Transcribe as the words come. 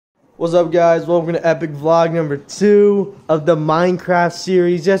What's up, guys? Welcome to epic vlog number 2 of the Minecraft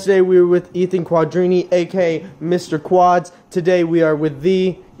series. Yesterday we were with Ethan Quadrini, aka Mr. Quads. Today we are with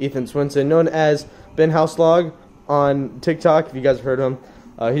the Ethan Swenson, known as benhouselog on TikTok, if you guys have heard him.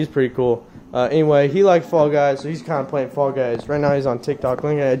 He's pretty cool. Anyway, he likes Fall Guys, so he's kind of playing Fall Guys. Right now he's on TikTok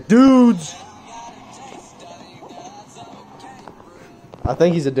looking at dudes. I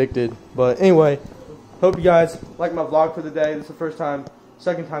think he's addicted. But anyway, hope you guys like my vlog for the day. This is the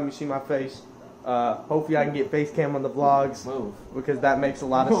second time you see my face. Hopefully I can get face cam on the vlogs. Because that makes a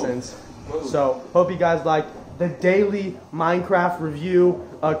lot of sense. So hope you guys like the daily Minecraft review.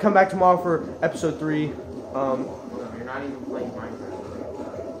 Come back tomorrow for episode 3. You're not even playing Minecraft.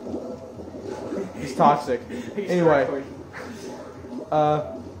 He's toxic. Anyway,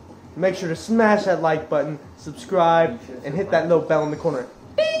 make sure to smash that like button, subscribe, and hit that little bell in the corner.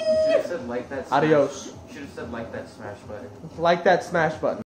 You should have said like that smash. Adios. You should have said like that smash button. Like that smash button.